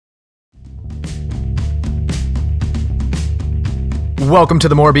Welcome to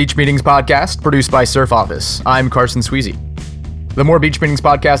the More Beach Meetings podcast, produced by Surf Office. I'm Carson Sweezy. The More Beach Meetings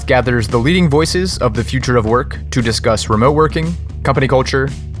podcast gathers the leading voices of the future of work to discuss remote working, company culture,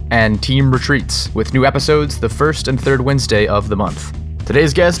 and team retreats, with new episodes the first and third Wednesday of the month.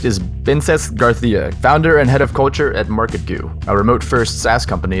 Today's guest is Vences Garcia, founder and head of culture at MarketGoo, a remote-first SaaS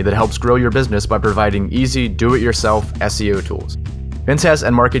company that helps grow your business by providing easy, do-it-yourself SEO tools. Vences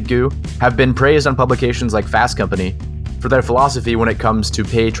and MarketGoo have been praised on publications like Fast Company for their philosophy when it comes to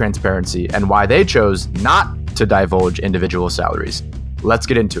pay transparency and why they chose not to divulge individual salaries. Let's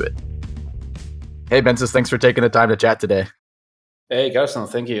get into it. Hey, Vences, thanks for taking the time to chat today. Hey, Carson,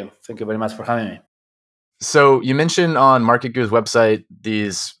 thank you. Thank you very much for having me. So you mentioned on MarketGoo's website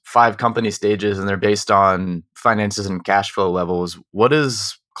these 5 company stages, and they're based on finances and cash flow levels. What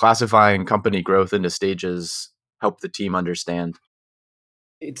does classifying company growth into stages help the team understand?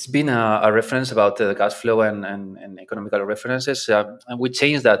 It's been a reference about the cash flow and economical references. And we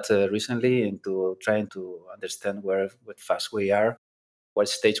changed that recently into trying to understand what fast we are, what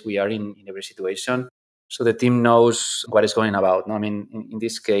stage we are in every situation. So the team knows what is going about. No, I mean, in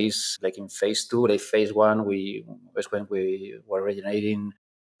this case, like in phase 2, like phase 1, we was when we were generating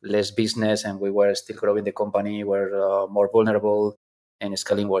less business and we were still growing the company, were more vulnerable and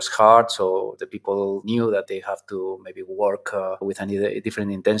scaling was hard. So the people knew that they have to maybe work with a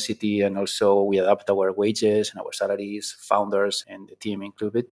different intensity. And also we adapt our wages and our salaries, founders and the team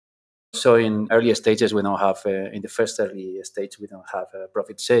included. So in early stages, we don't have, in the first early stage, we don't have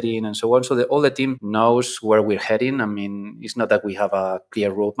profit setting and so on. So all the team knows where we're heading. I mean, it's not that we have a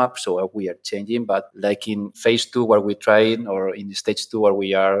clear roadmap, so we are changing, but like in phase 2 where we tried, or in stage 2 where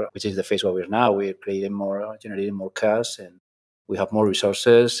we are, which is the phase where we're now, we're creating more, generating more cash and we have more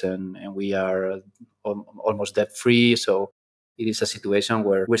resources and we are almost debt free. So it is a situation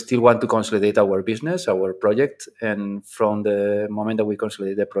where we still want to consolidate our business, our project. And from the moment that we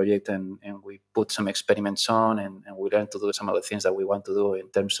consolidate the project and we put some experiments on and we learn to do some of the things that we want to do in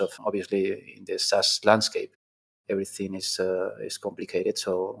terms of, obviously, in the SaaS landscape, everything is complicated.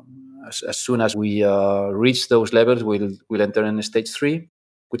 So as soon as we reach those levels, we'll enter in stage 3,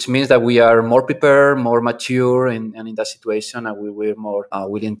 which means that we are more prepared, more mature, and in that situation, and we're more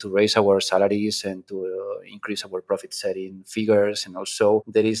willing to raise our salaries and to increase our profit setting figures. And also,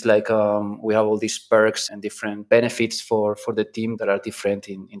 there is like we have all these perks and different benefits for the team that are different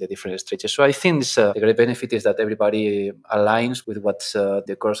in the different stages. So I think the great benefit is that everybody aligns with what's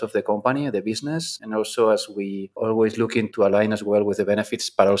the course of the company, the business, and also as we always looking to align as well with the benefits,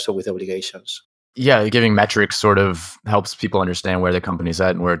 but also with obligations. Yeah, giving metrics sort of helps people understand where the company's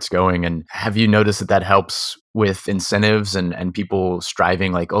at and where it's going. And have you noticed that helps with incentives and people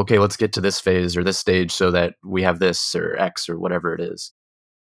striving like, okay, let's get to this phase or this stage so that we have this or X or whatever it is?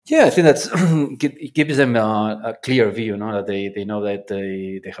 Yeah, I think that's it gives them a clear view, no? That they know that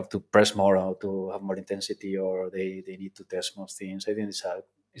they have to press more or to have more intensity, or they need to test more things. I think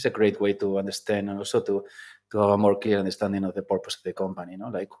it's a great way to understand and also to have a more clear understanding of the purpose of the company.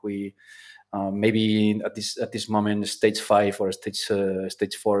 Like we maybe at this moment, stage 5 or stage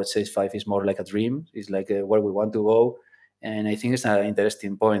 4, stage 5 is more like a dream. It's like where we want to go. And I think it's an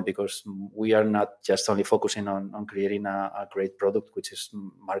interesting point because we are not just only focusing on creating a great product, which is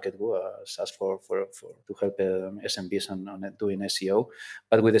MarketGoo, SaaS to help SMBs on doing SEO.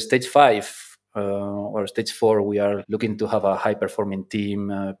 But with the stage 5 or stage 4, we are looking to have a high performing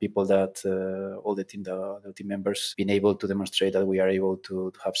team, people that all the team members being able to demonstrate that we are able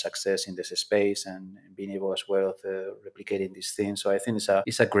to have success in this space and being able as well of replicating these things. So I think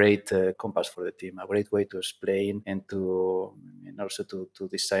it's a great compass for the team, a great way to explain and also to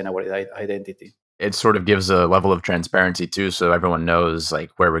design our identity. It sort of gives a level of transparency too, so everyone knows like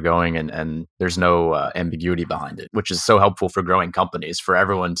where we're going and there's no ambiguity behind it, which is so helpful for growing companies, for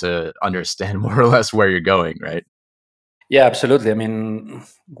everyone to understand more or less where you're going, right? Yeah, absolutely. I mean,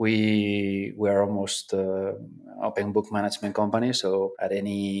 we are almost open book management company. So at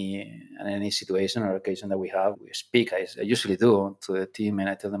any situation or occasion that we have, we speak. I usually do to the team, and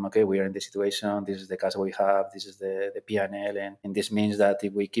I tell them, okay, we are in this situation. This is the cash we have. This is the P&L, and this means that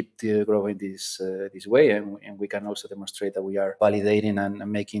if we keep growing this way, and we can also demonstrate that we are validating and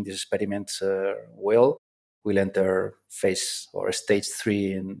making these experiments well, we'll enter phase or stage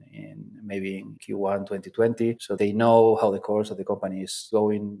 3 in maybe in Q1 2020. So they know how the course of the company is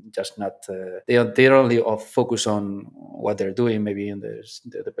going. Just not they only focus on what they're doing. Maybe in the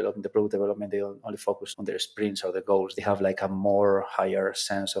development, the product development, they only focus on their sprints or the goals. They have like a more higher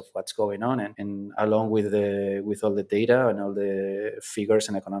sense of what's going on, and along with all the data and all the figures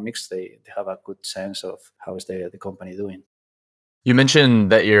and economics, they have a good sense of how is the company doing. You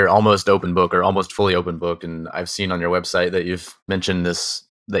mentioned that you're almost open book or almost fully open book, and I've seen on your website that you've mentioned this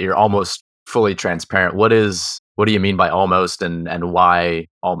that you're almost fully transparent. What do you mean by almost, and why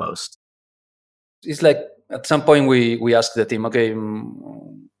almost? It's like at some point we ask the team, okay,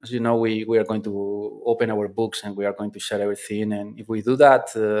 as you know, we are going to open our books and we are going to share everything, and if we do that,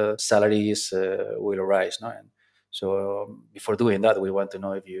 salaries will rise, no? And so before doing that, we want to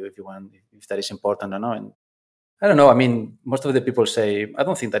know if you want, if that is important or not. And I don't know. I mean, most of the people say I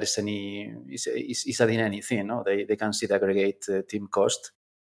don't think that is adding anything. No, they can see the aggregate team cost,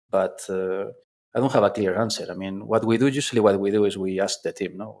 but I don't have a clear answer. I mean, what we do usually, what we do is we ask the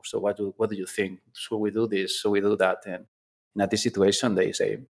team, no. So what do you think? Should we do this? Should we do that? And in this situation, they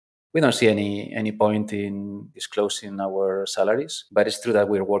say we don't see any point in disclosing our salaries, but it's true that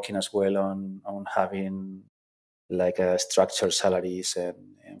we're working as well on having like a structured salaries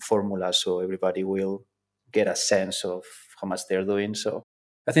and formulas, so everybody will get a sense of how much they're doing. So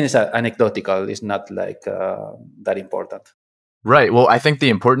I think it's anecdotal. It's not like that important. Right. Well, I think the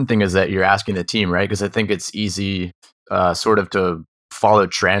important thing is that you're asking the team, right? Because I think it's easy, sort of to follow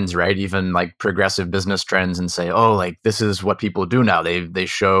trends, right? Even like progressive business trends, and say, oh, like this is what people do now. They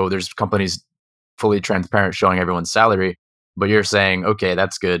show there's companies fully transparent showing everyone's salary, but you're saying, okay,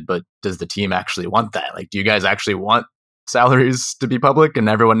 that's good, but does the team actually want that? Like, do you guys actually want salaries to be public and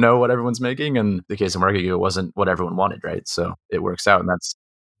everyone know what everyone's making? And the case of Market, it wasn't what everyone wanted, right? So it works out, and that's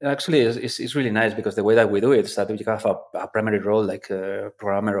Actually, it's really nice because the way that we do it is that you can have a primary role like a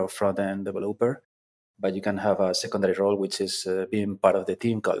programmer or front end developer, but you can have a secondary role which is being part of the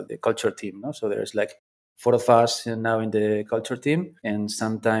team called the culture team. No? So there's like four of us now in the culture team, and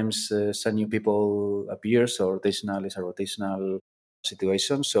sometimes some new people appears, or rotational is a rotational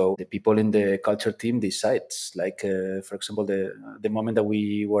situation. So the people in the culture team decides. Like for example, the moment that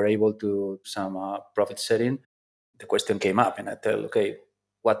we were able to some profit sharing, the question came up, and I tell, okay,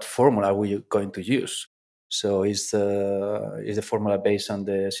 what formula are we going to use? So is the formula based on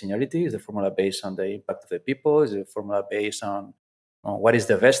the seniority? Is the formula based on the impact of the people? Is the formula based on what is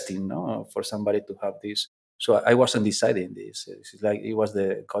the vesting, no, for somebody to have this? So I wasn't deciding this. It's like it was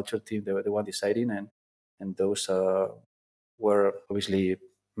the culture team, the one deciding, and those were obviously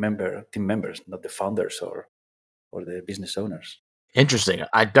team members, not the founders or the business owners. interesting.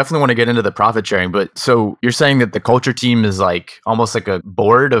 I definitely want to get into the profit sharing, but so you're saying that the culture team is like almost like a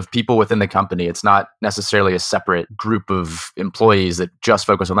board of people within the company. It's not necessarily a separate group of employees that just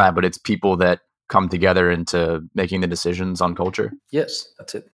focus on that, but it's people that come together into making the decisions on culture. Yes,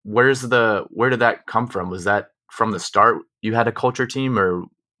 that's it. Where did that come from? Was that from the start you had a culture team, or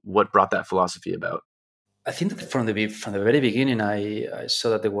what brought that philosophy about? I think that from the very beginning, I saw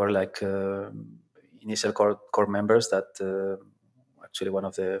that there were like initial core members that actually one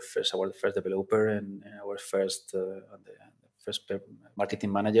of the first our first developer and our first first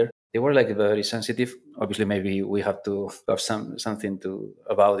marketing manager. They were like very sensitive. Obviously, maybe we have to have something to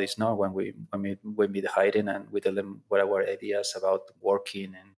about this, no? When we the hiring and we tell them what our ideas about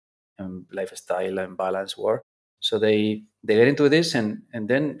working and lifestyle and balance were. So they get into this, and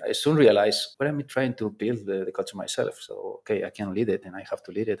then I soon realized, what am I trying to build the culture myself? So okay, I can lead it and I have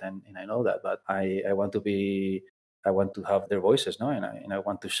to lead it, and I know that, but I want to be, I want to have their voices, no, and I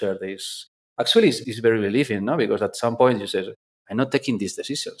want to share this. Actually, it's very relieving, no, because at some point you say, I'm not taking these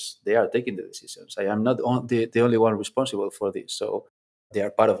decisions; they are taking the decisions. I am not the only one responsible for this, so they are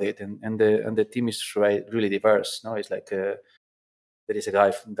part of it, and the team is really diverse. No, it's like. There is a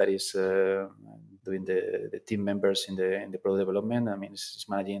guy that is doing the team members in the product development. I mean, he's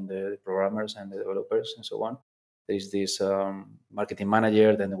managing the programmers and the developers and so on. There is this marketing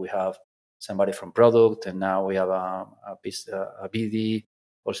manager. Then we have somebody from product, and now we have a BD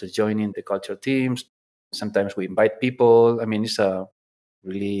also joining the culture teams. Sometimes we invite people. I mean, it's a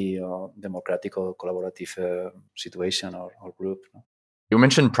really democratic or collaborative situation or group. No? You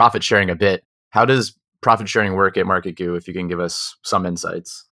mentioned profit sharing a bit. How does profit sharing work at MarketGoo? If you can give us some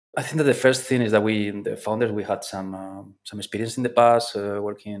insights. I think that the first thing is that the founders, we had some experience in the past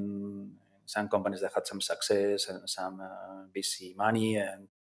working in some companies that had some success and some VC money, and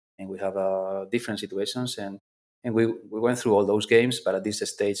we have different situations, and we went through all those games. But at this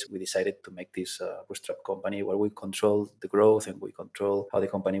stage, we decided to make this bootstrap company where we control the growth and we control how the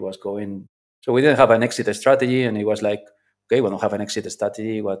company was going. So we didn't have an exit strategy, and it was like, okay, we don't have an exit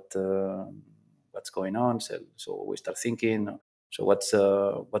strategy. What's going on? So we start thinking. So what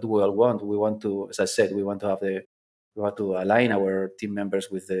do we all want? We want to, as I said, we want to align our team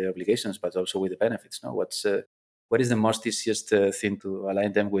members with the obligations, but also with the benefits. No, what is the most easiest thing to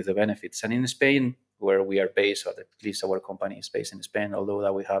align them with the benefits? And in Spain, where we are based, or at least our company is based in Spain, although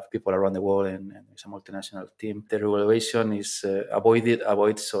that we have people around the world and it's a multinational team. The regulation is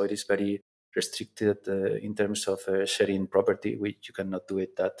avoided, so it is very restricted in terms of sharing property, which you cannot do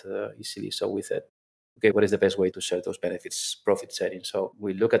it that easily. So with it, okay, what is the best way to share those benefits? Profit sharing. So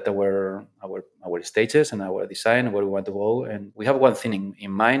we look at our stages and our design, where we want to go, and we have one thing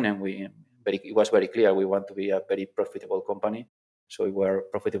in mind, and it was very clear we want to be a very profitable company. So if we're a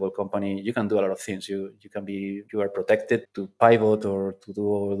profitable company, you can do a lot of things. You are protected to pivot or to do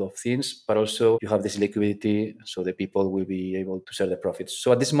all of things, but also you have this liquidity, so the people will be able to share the profits.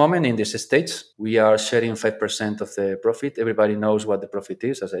 So at this moment in this stage, we are sharing 5% of the profit. Everybody knows what the profit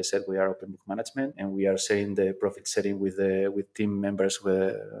is. As I said, we are open book management, and we are sharing the profit sharing with team members who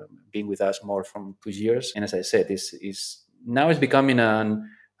have been with us more from 2 years. And as I said, is now it's becoming an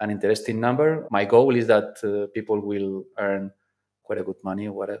interesting number. My goal is that people will earn quite a good money,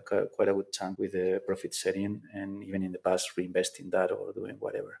 quite a good chunk with the profit sharing, and even in the past reinvesting that or doing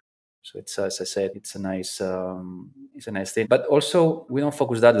whatever. So it's, as I said, it's a nice thing. But also we don't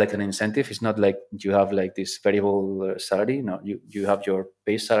focus that like an incentive. It's not like you have like this variable salary. No, you have your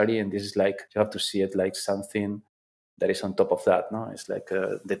base salary, and this is like you have to see it like something that is on top of that. No, it's like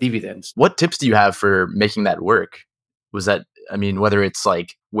the dividends. What tips do you have for making that work? Was that, I mean, whether it's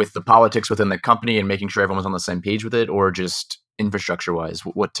like with the politics within the company and making sure everyone's on the same page with it, or just infrastructure wise,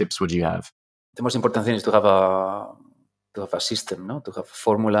 what tips would you have? The most important thing is to have a system, no, to have a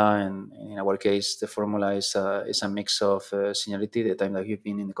formula, and in our case, the formula is a mix of seniority, the time that you've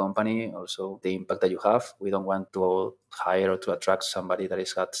been in the company, also the impact that you have. We don't want to hire or to attract somebody that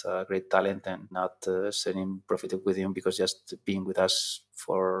has got great talent and not selling profit with him because just being with us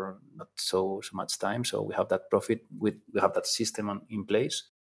for not so much time. So we have that profit, we have that system in place.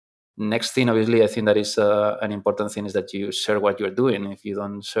 Next thing, obviously, I think that is an important thing is that you share what you're doing. If you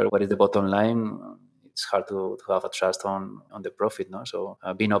don't share what is the bottom line, it's hard to have a trust on the profit. No, so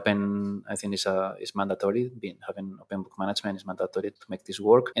being open, I think, is mandatory. Having open book management is mandatory to make this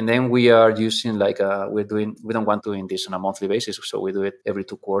work. And then we are using we don't want doing this on a monthly basis, so we do it every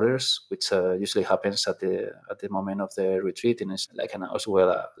 2 quarters, which usually happens at the moment of the retreat, and it's like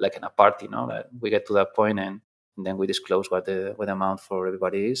like in a party. No, like we get to that point and then we disclose what the amount for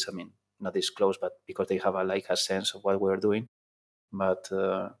everybody is. I mean, not disclose, but because they have a sense of what we're doing. But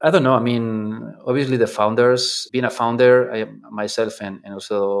I don't know. I mean, obviously the founders, being a founder, myself and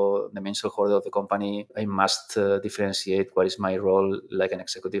also the main shareholder of the company, I must differentiate what is my role like an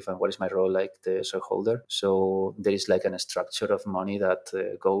executive and what is my role like the shareholder. So there is like a structure of money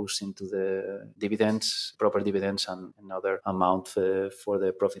that goes into the dividends, proper dividends, and another amount for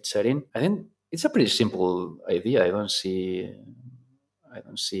the profit sharing. I think it's a pretty simple idea. I don't see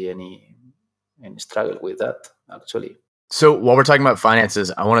any struggle with that, actually. So while we're talking about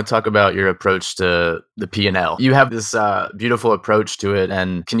finances, I want to talk about your approach to the P&L. You have this beautiful approach to it,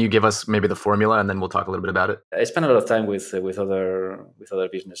 and can you give us maybe the formula, and then we'll talk a little bit about it? I spend a lot of time with other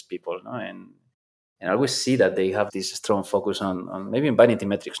business people, no? And I always see that they have this strong focus on maybe in vanity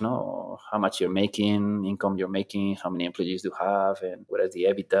metrics, no? How much you're making, income you're making, how many employees you have, and what is the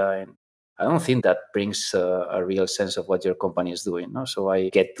EBITDA. And I don't think that brings a real sense of what your company is doing. No? So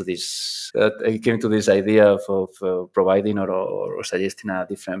I came to this idea of providing or suggesting a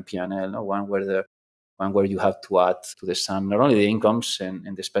different P&L, no? One where you have to add to the sum not only the incomes and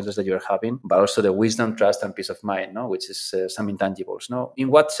the expenses that you're having, but also the wisdom, trust, and peace of mind, no? Which is some intangibles. No, in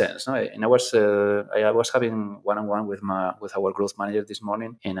what sense? No, and I was having one-on-one with our growth manager this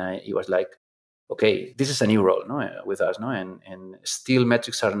morning, and he was like, okay, this is a new role, no, with us, no, and still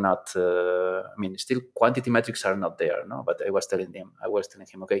metrics are not. Still quantity metrics are not there, no. But I was telling him,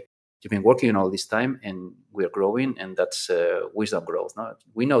 okay, you've been working all this time, and we're growing, and that's wisdom growth. No,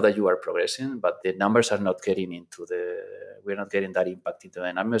 we know that you are progressing, but the numbers are not getting we're not getting that impact into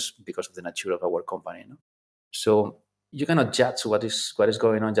the numbers because of the nature of our company. No, so you cannot judge what is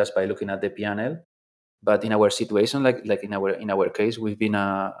going on just by looking at the P&L. But in our situation, like in our case, we've been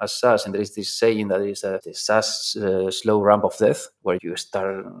a SaaS, and there is this saying that is the SaaS slow ramp of death, where you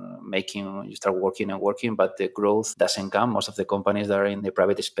start working and working, but the growth doesn't come. Most of the companies that are in the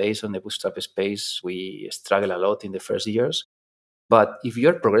private space, on the bootstrap space, we struggle a lot in the first years. But if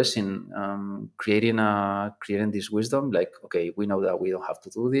you're progressing, creating this wisdom, like, okay, we know that we don't have to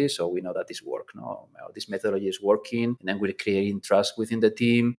do this, or we know that this works. No, this methodology is working, and then we're creating trust within the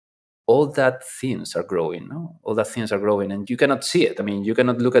team. All that things are growing, no? All that things are growing, and you cannot see it. I mean, you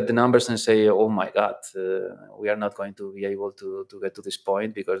cannot look at the numbers and say, "Oh my God, we are not going to be able to get to this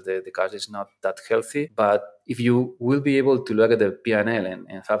point because the cash is not that healthy." But if you will be able to look at the P&L and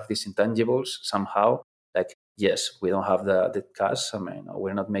have these intangibles somehow, Like, yes, we don't have the cash. I mean,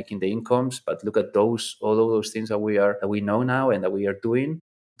 we're not making the incomes, but look at all those things that we know now and that we are doing.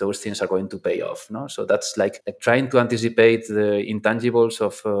 Those things are going to pay off, no? So that's like trying to anticipate the intangibles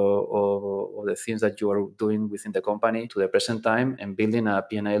of the things that you are doing within the company to the present time, and building a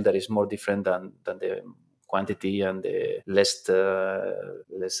P&L that is more different than the quantity and the less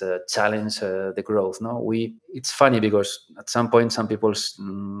challenge the growth. No, it's funny because at some point, some people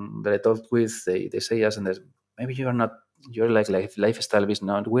that I talked with, they say yes, and maybe you're like lifestyle business.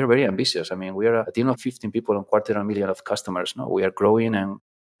 No, we're very ambitious. I mean, we are a team of 15 people and 250,000 of customers. No, we are growing, and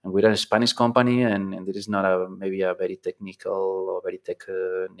we're a Spanish company, and it is not maybe a very technical or very tech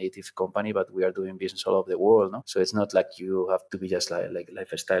native company, but we are doing business all over the world. No? So it's not like you have to be just like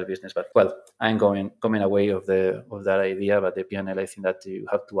lifestyle business. But well, I'm coming away of that idea. But the P&L, I think that you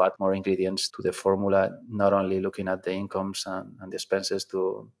have to add more ingredients to the formula, not only looking at the incomes and the expenses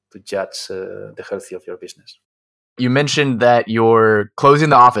to judge the health of your business. You mentioned that you're closing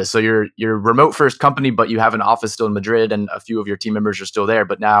the office. So you're a remote first company, but you have an office still in Madrid and a few of your team members are still there.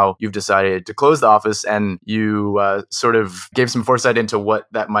 But now you've decided to close the office, and you sort of gave some foresight into what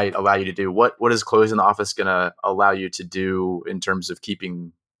that might allow you to do. What is closing the office going to allow you to do in terms of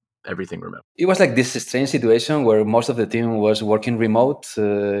keeping everything remote? It was like this strange situation where most of the team was working remote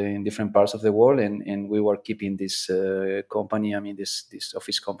in different parts of the world, and we were keeping this company. I mean, this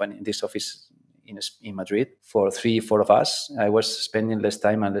office in Madrid for 3-4 of us. I was spending less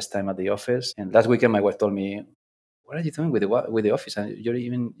time at the office. And last weekend, my wife told me, "What are you doing with the office? And you're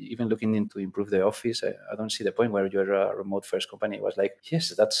even looking into improve the office. I don't see the point where you're a remote first company." I was like,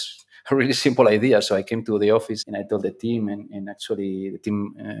 "Yes, that's a really simple idea." So I came to the office and I told the team, and actually the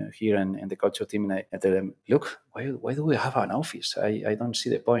team here and the culture team, and I told them, "Look, why do we have an office? I don't see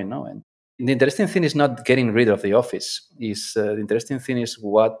the point, no." And the interesting thing is not getting rid of the office. The interesting thing is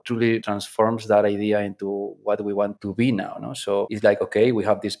what truly transforms that idea into what we want to be now. No? So it's like, okay, we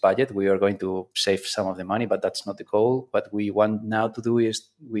have this budget. We are going to save some of the money, but that's not the goal. What we want now to do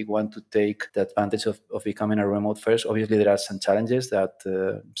is we want to take the advantage of becoming a remote first. Obviously, there are some challenges that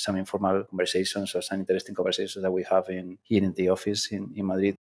some informal conversations or some interesting conversations that we have here in the office in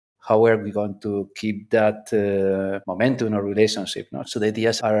Madrid. How are we going to keep that momentum or relationship? No? So the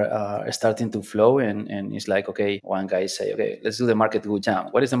ideas are starting to flow, and it's like, okay, one guy say, okay, let's do the Market Good Jam.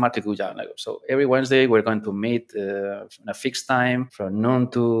 What is the Market Good Jam? So every Wednesday we're going to meet on a fixed time from noon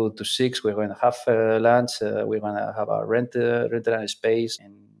to 6. We're going to have lunch. We're going to have a rental space,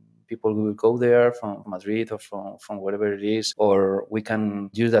 and people will go there from Madrid or from wherever it is, or we can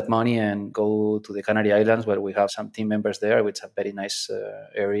use that money and go to the Canary Islands where we have some team members there, which is a very nice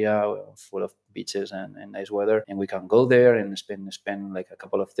area full of beaches and nice weather, and we can go there and spend like a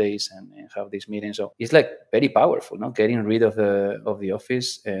couple of days and have these meetings. So it's like very powerful, no? Getting rid of the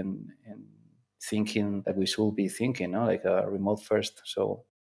office and thinking that we should be thinking, no? Like a remote first. So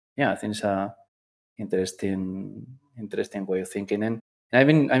yeah, I think it's a interesting way of thinking. And I've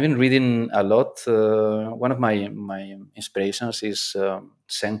been reading a lot. One of my inspirations is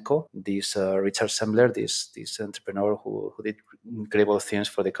Senko, this Richard Sembler, this entrepreneur who did incredible things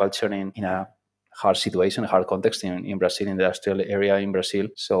for the culture in a hard situation, hard context in Brazil, in the industrial area in Brazil.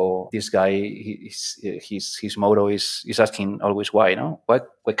 So this guy, his motto is asking always why, no? Why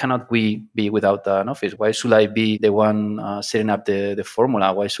cannot we be without an office? Why should I be the one setting up the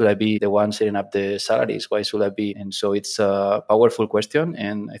formula? Why should I be the one setting up the salaries? Why should I be? And so it's a powerful question,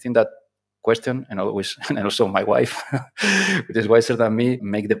 and I think that question, and also my wife, which is wiser than me,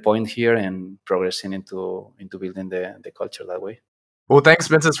 make the point here and progressing into building the culture that way. Well, thanks,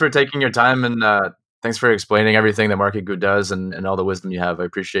 Vincent, for taking your time, and thanks for explaining everything that Market Good does and all the wisdom you have. I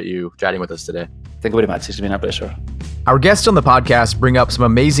appreciate you chatting with us today. Thank you very much. It's been a pleasure. Our guests on the podcast bring up some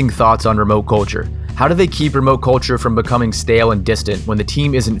amazing thoughts on remote culture. How do they keep remote culture from becoming stale and distant when the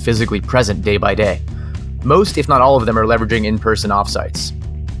team isn't physically present day by day? Most, if not all of them, are leveraging in-person offsites.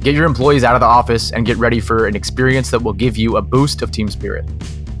 Get your employees out of the office and get ready for an experience that will give you a boost of team spirit.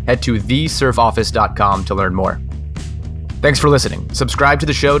 Head to thesurfoffice.com to learn more. Thanks for listening. Subscribe to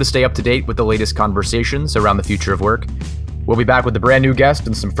the show to stay up to date with the latest conversations around the future of work. We'll be back with a brand new guest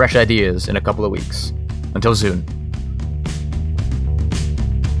and some fresh ideas in a couple of weeks. Until soon.